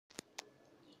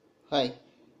Hi,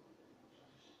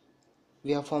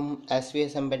 we are from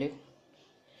svsembedded.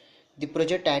 The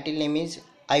project title name is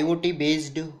IoT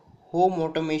based home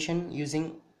automation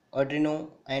using Arduino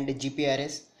and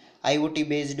GPRS. IoT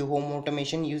based home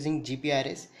automation using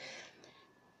GPRS.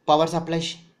 Power supply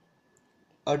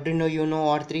Arduino Uno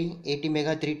R3 80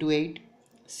 mega 328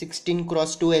 16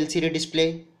 cross 2 LCD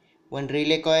display, one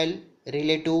relay coil,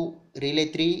 relay 2, relay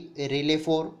 3, relay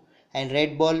 4, and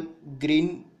red bulb,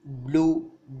 green, blue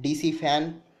DC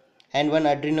fan, and one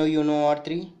Arduino Uno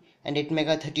R3 and 8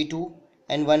 mega 32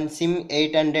 and one SIM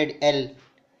 800L.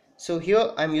 So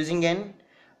here I'm using an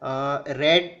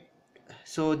red.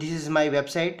 So this is my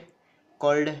website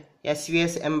called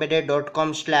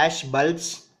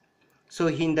svsembedded.com/bulbs. So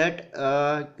in that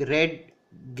red,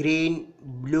 green,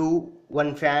 blue,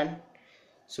 one fan.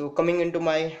 So coming into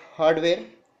my hardware,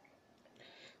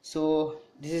 so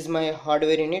this is my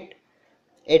hardware in it.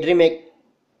 Adrimec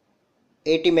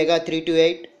 80 mega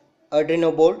 328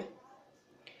 Arduino board,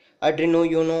 Arduino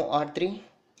Uno R3.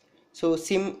 So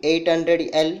SIM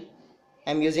 800L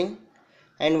I'm using,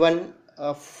 and one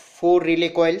 4 relay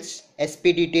coils,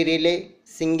 SPDT relay,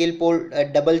 single pole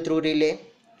double through relay,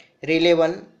 relay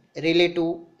 1, relay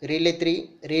 2, relay 3,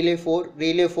 relay 4.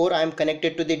 Relay 4 I am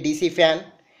connected to the DC fan,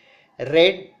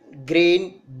 red,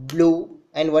 green, blue,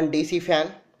 and one DC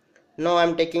fan. Now I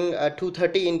am taking a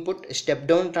 230 input step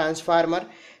down transformer,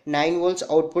 9 volts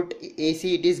output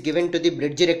AC. It is given to the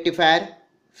bridge rectifier,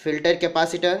 filter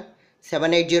capacitor,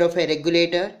 7805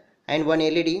 regulator, and one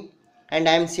LED. And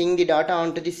I am seeing the data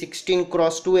onto the 16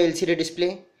 cross 2 LCD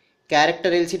display,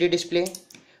 character LCD display.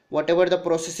 Whatever the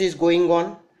process is going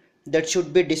on, that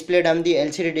should be displayed on the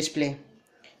LCD display.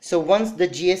 So once the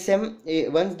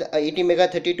once the 80 mega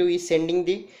 32 is sending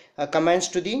the commands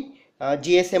to the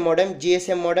GSM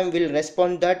modem will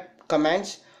respond that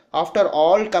commands. After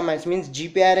all commands, means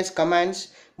GPRS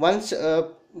commands, once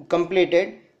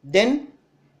completed, then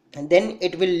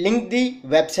it will link the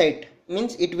website,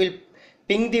 means it will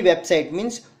ping the website,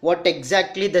 means what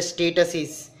exactly the status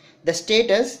is. The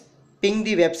status, ping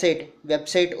the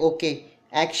website okay,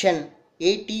 action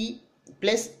 80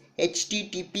 plus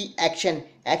HTTP action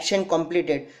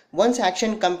completed. Once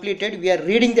action completed, we are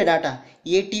reading the data.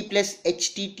 80 plus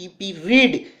HTTP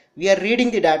read, we are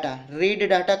reading the data. Read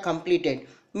data completed,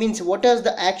 means what is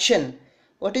the action?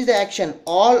 What is the action?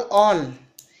 All on.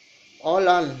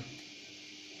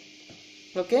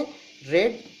 Okay,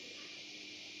 red,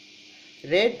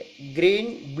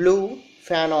 green, blue,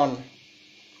 fan on.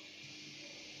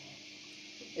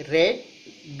 Red,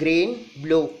 green,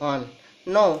 blue on.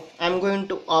 Now I'm going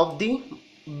to off the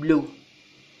blue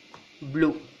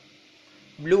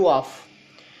off.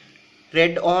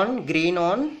 Red on, green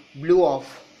on, blue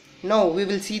off. Now we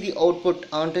will see the output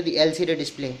onto the LCD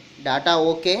display. Data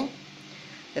okay,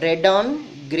 red on,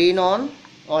 green on,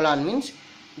 all on, means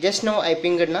just now I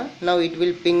pinged now it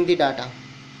will ping the data.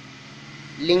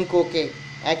 Link okay,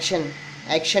 action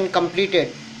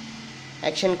completed,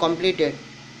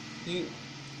 you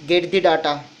get the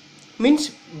data,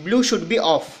 means blue should be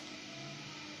off,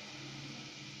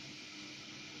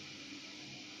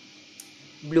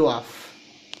 blue off.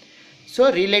 So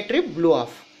relay trip, blue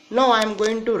off. Now I am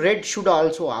going to red should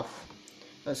also off,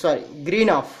 green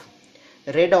off,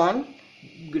 red on,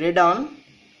 green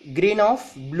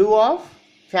off, blue off,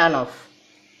 fan off.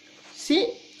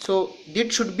 See, so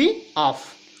this should be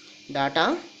off.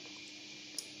 Data,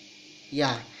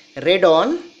 yeah, red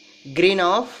on, green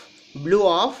off, blue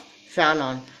off, fan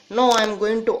on. Now I am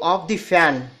going to off the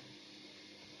fan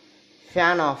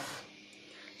off.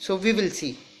 So we will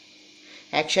see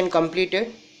action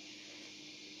completed.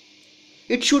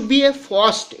 It should be a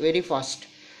fast, very fast.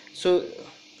 So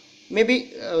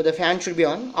maybe the fan should be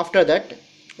on. After that,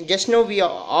 just now we are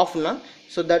off now,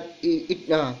 so that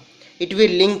it will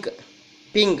link,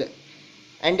 ping,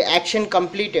 and action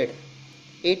completed.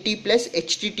 80 plus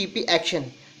HTTP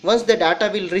action. Once the data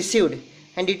will received,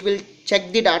 and it will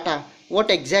check the data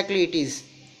what exactly it is.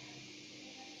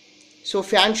 So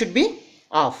fan should be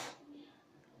off,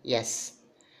 yes,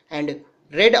 and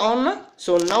red on.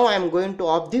 So now I am going to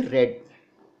off the red.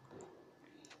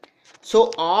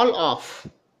 So all off.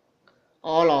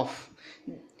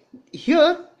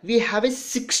 Here we have a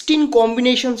 16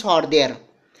 combinations are there.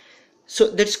 So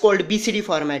that's called BCD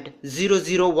format.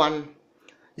 001,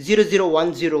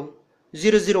 0010,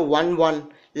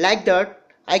 0011. Like that,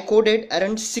 I coded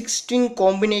around 16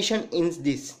 combination in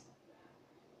this.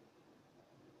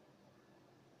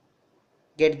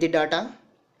 Get the data.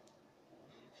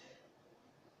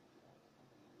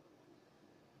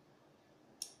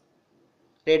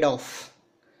 Red off,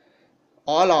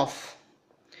 all off.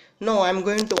 Now I am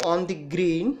going to on the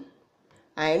green.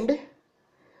 and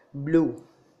blue,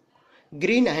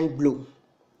 green and blue.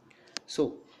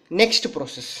 So next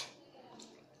process,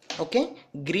 okay,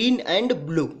 green and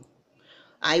blue,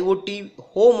 IoT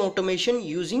home automation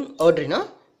using Arduino.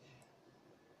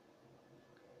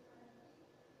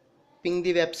 Ping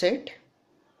the website.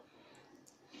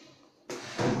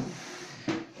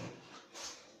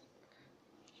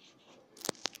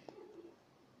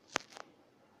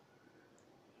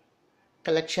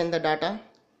 Collection the data.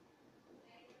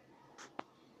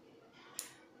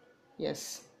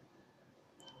 Yes.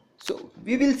 So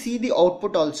we will see the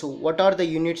output also. What are the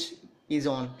units is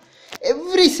on.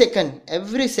 Every second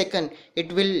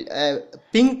it will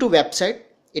ping to website.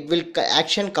 It will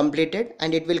action completed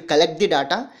and it will collect the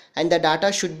data, and the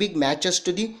data should be matches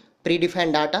to the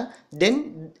predefined data.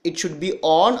 Then it should be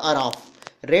on or off.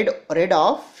 Red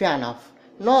off, fan off.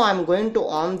 Now I'm going to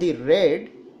on the red.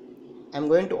 I'm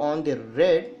going to on the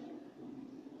red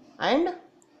and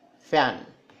fan.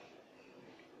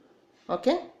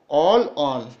 Okay, all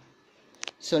on.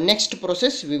 So next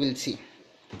process we will see.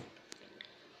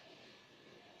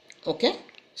 Okay,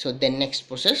 so then next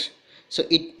process, so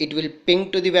it will ping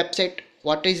to the website.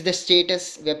 What is the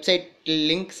status? Website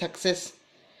link success.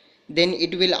 Then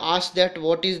it will ask that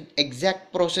what is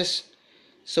exact process.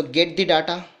 So get the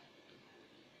data.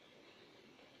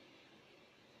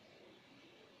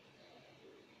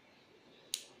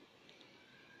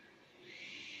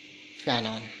 Fan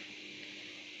on.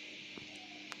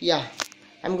 Yeah,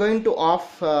 I'm going to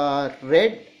off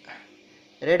red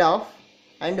off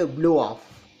and blue off.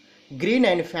 Green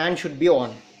and fan should be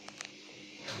on.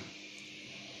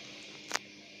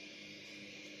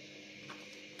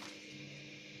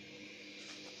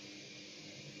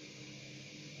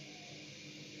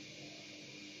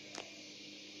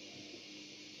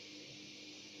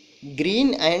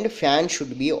 Green and fan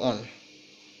should be on.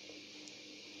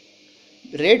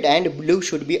 Red and blue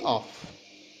should be off.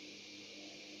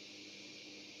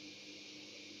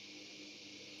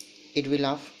 It will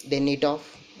off, then it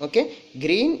off. Okay,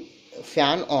 green,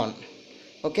 fan on.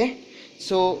 Okay,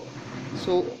 so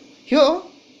here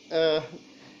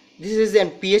this is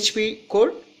an PHP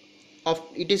code of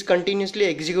it is continuously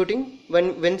executing.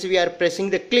 Once we are pressing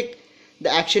the click, the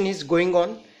action is going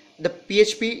on. The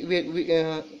PHP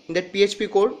that PHP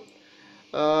code,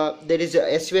 there is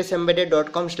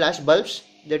svsembedded.com/bulbs,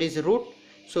 that is root.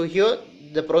 So here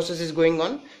the process is going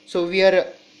on. So we are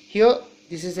here,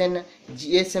 this is an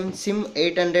GSM SIM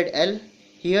 800L.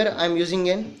 Here I am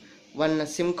using one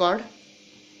SIM card.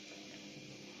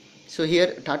 So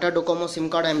here Tata Docomo SIM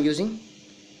card I am using.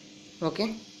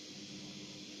 Okay,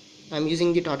 I am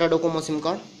using the Tata Docomo SIM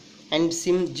card and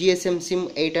GSM SIM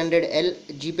 800L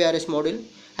GPRS module.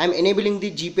 I am enabling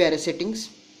the GPRS settings.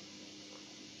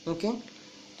 Okay,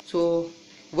 so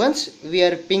once we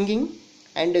are pinging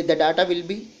and the data will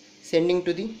be sending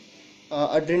to the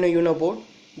Arduino Uno board,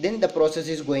 then the process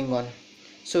is going on.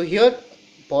 So here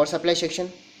power supply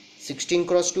section,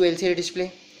 16x2 LCD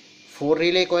display, 4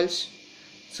 relay coils,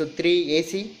 so 3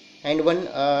 AC and 1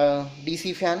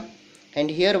 DC fan,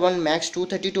 and here one max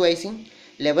 232 IC,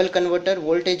 level converter,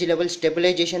 voltage level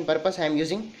stabilization purpose I am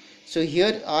using. So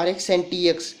here RX and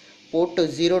TX port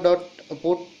 0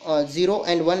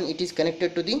 and 1, it is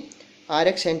connected to the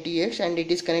RX and TX, and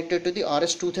it is connected to the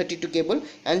RS232 cable,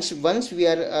 and once we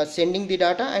are sending the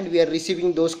data and we are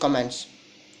receiving those commands.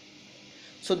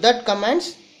 So that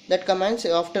commands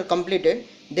after completed,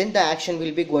 then the action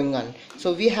will be going on.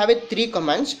 So we have 3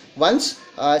 commands. Once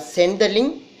send the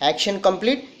link, action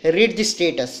complete, read the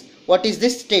status. What is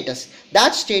this status?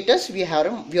 That status we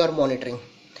are monitoring.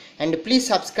 And please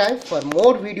subscribe for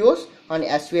more videos on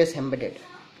SVS embedded.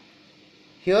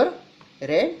 Here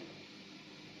red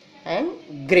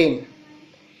and green.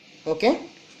 Okay,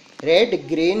 red,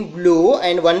 green, blue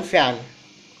and one fan.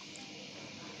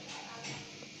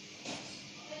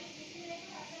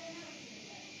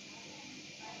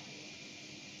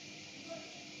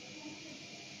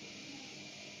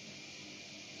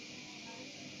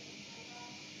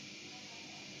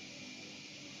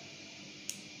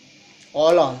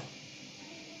 All on.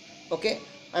 Okay,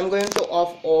 I'm going to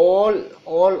off all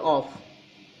off.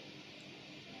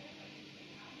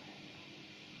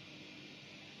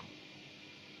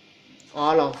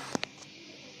 All off.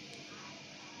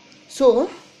 So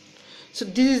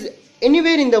this is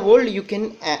anywhere in the world you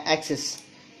can access.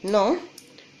 No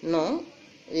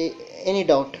any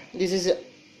doubt. This is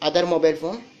other mobile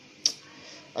phone,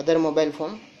 other mobile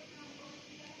phone,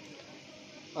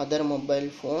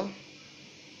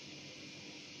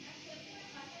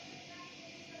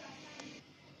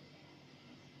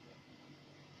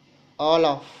 all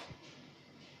off.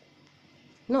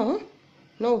 No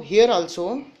Now here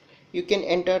also you can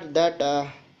enter that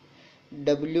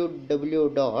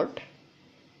www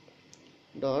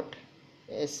dot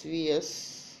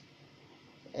svsembedded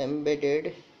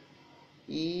embedded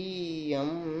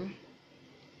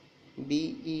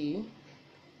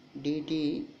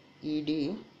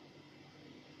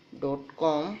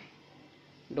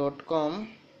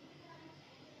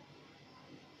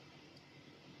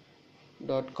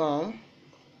dot com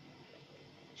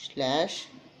slash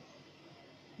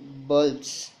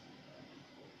bulbs.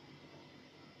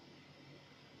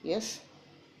 Yes,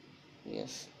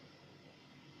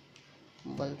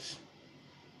 bulbs.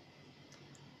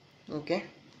 Okay,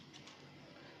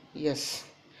 yes,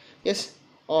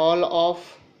 all of,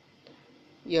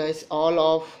 all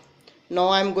of. Now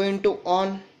I'm going to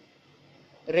on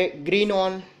green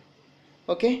on.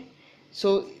 Okay,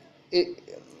 so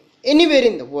anywhere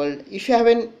in the world, if you have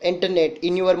an internet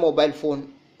in your mobile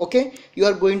phone, okay, you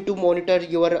are going to monitor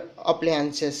your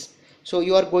appliances, so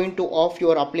you are going to off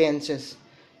your appliances,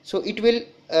 so it will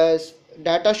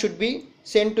data should be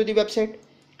sent to the website,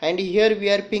 and here we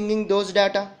are pinging those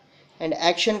data, and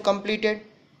action completed.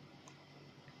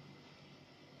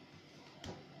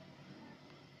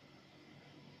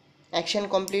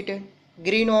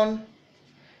 Green on.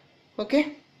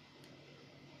 Okay,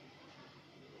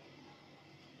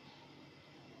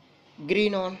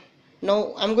 green on.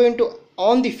 Now I'm going to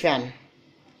on the fan.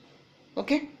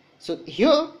 Okay, so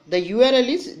here the URL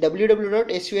is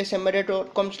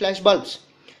www.svsembedded.com/bulbs.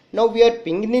 Now we are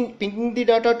pinging the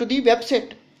data to the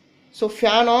website. So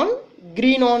fan on,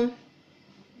 green on.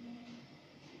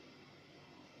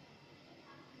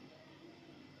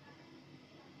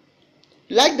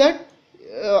 Like that,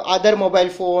 other mobile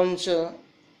phones,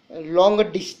 longer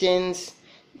distance.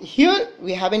 Here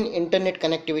we have an internet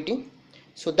connectivity,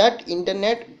 so that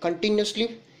internet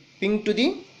continuously ping to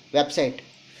the website.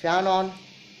 Fan on.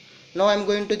 Now I'm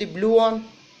going to the blue on.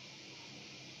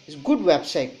 It's good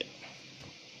website.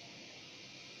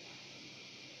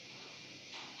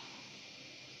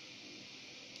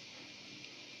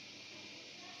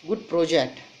 Good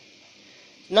project.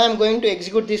 Now I'm going to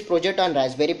execute this project on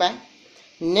Raspberry Pi.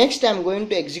 Next I'm going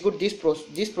to execute this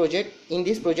project. In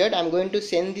this project I'm going to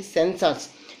send the sensors: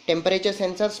 temperature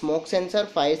sensor, smoke sensor,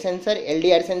 fire sensor,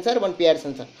 LDR sensor, one PR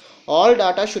sensor. All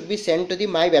data should be sent to the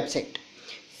my website.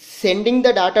 Sending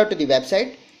the data to the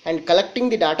website and collecting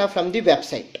the data from the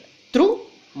website through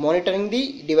monitoring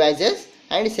the devices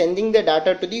and sending the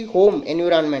data to the home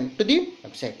environment to the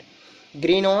website.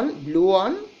 Green on, blue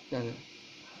on.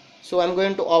 So I'm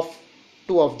going to off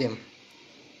two of them.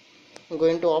 I'm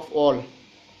going to off all.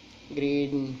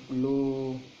 Green,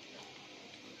 blue.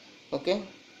 Okay,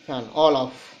 fan all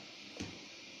off.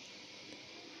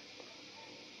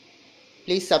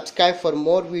 Please subscribe for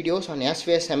more videos on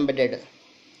svsembedded.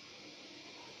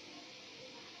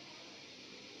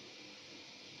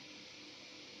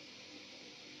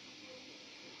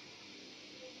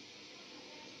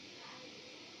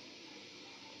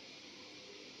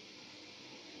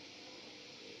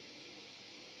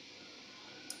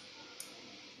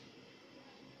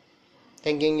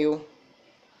 Thanking you.